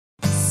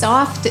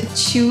Soft,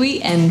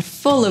 chewy, and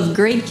full of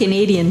great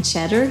Canadian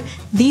cheddar,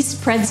 these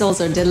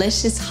pretzels are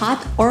delicious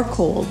hot or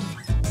cold.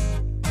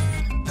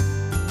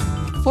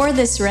 For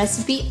this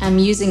recipe, I'm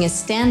using a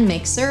stand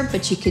mixer,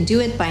 but you could do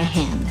it by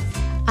hand.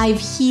 I've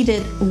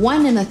heated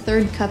 1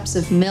 1/3 cups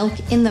of milk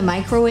in the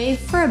microwave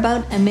for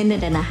about 1.5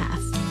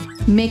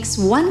 minutes. Mix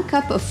 1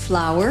 cup of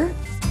flour,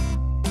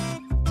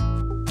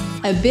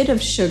 a bit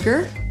of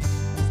sugar,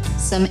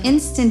 some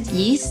instant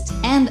yeast,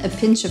 and a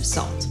pinch of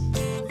salt.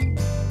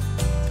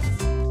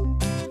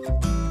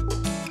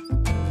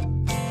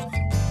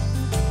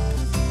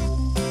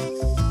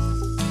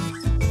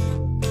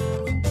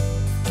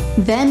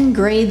 Then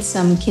grate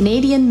some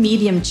Canadian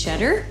medium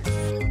cheddar,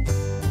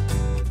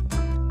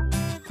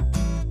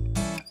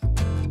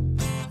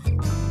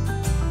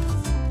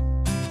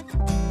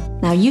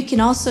 now you can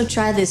also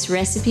try this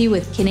recipe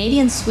with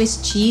Canadian Swiss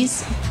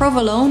cheese,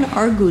 provolone,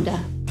 or Gouda.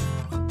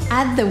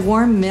 Add the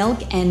warm milk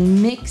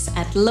and mix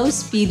at low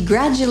speed,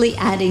 gradually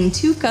adding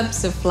 2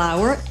 cups of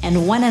flour and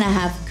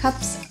 1.5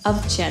 cups of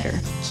cheddar.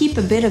 Keep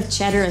a bit of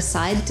cheddar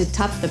aside to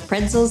top the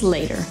pretzels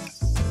later.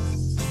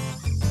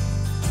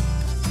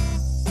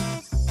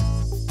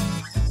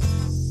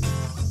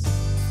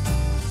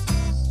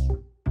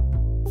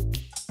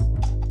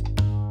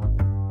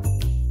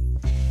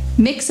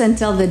 Mix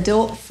until the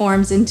dough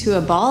forms into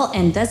a ball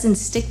and doesn't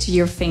stick to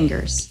your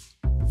fingers.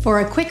 For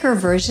a quicker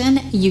version,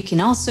 you can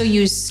also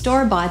use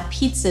store-bought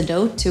pizza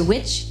dough, to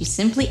which you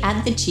simply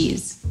add the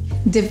cheese.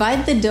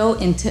 Divide the dough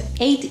into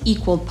 8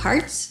 equal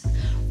parts.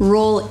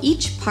 Roll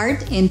each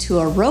part into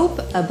a rope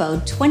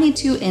about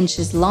 22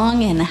 inches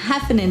long and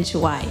 1/2 inch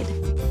wide.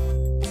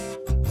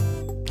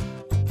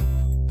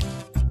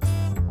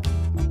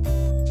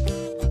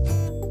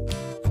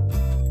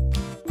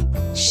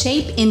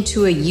 Shape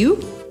into a U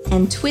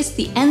and twist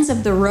the ends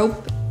of the rope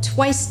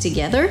twice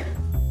together.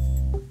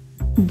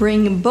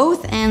 Bring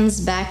both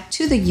ends back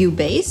to the U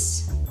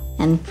base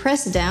and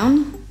press down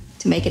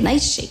to make a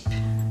nice shape.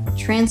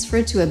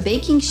 Transfer to a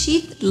baking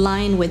sheet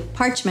lined with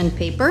parchment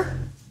paper.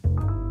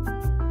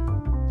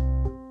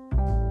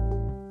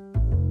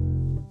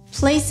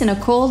 Place in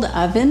a cold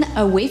oven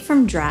away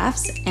from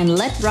drafts and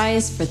let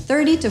rise for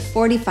 30 to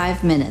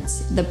 45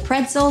 minutes. The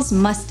pretzels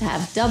must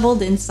have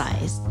doubled in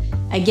size.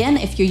 Again,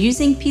 if you're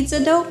using pizza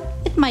dough,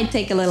 it might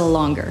take a little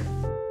longer.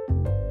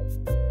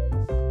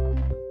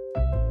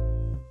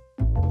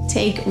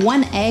 Take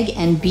 1 egg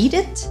and beat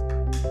it.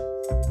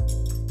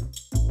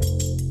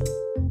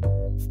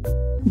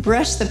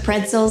 Brush the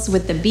pretzels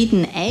with the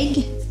beaten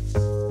egg.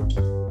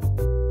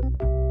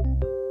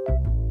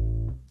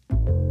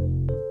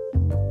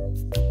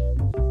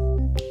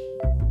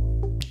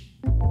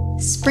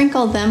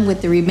 Sprinkle them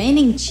with the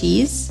remaining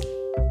cheese.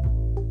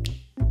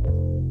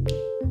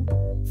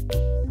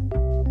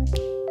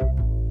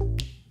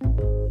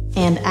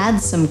 And add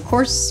some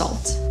coarse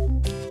salt.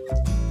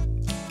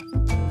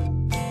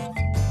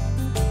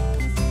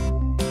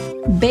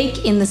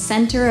 Bake in the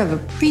center of a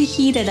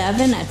preheated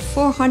oven at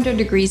 400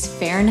 degrees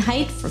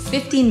Fahrenheit for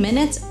 15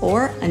 minutes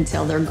or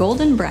until they're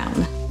golden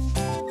brown.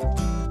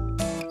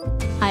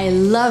 I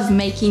love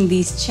making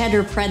these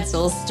cheddar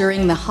pretzels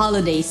during the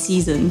holiday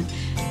season.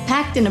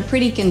 Packed in a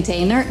pretty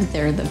container,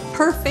 they're the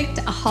perfect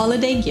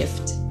holiday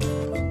gift.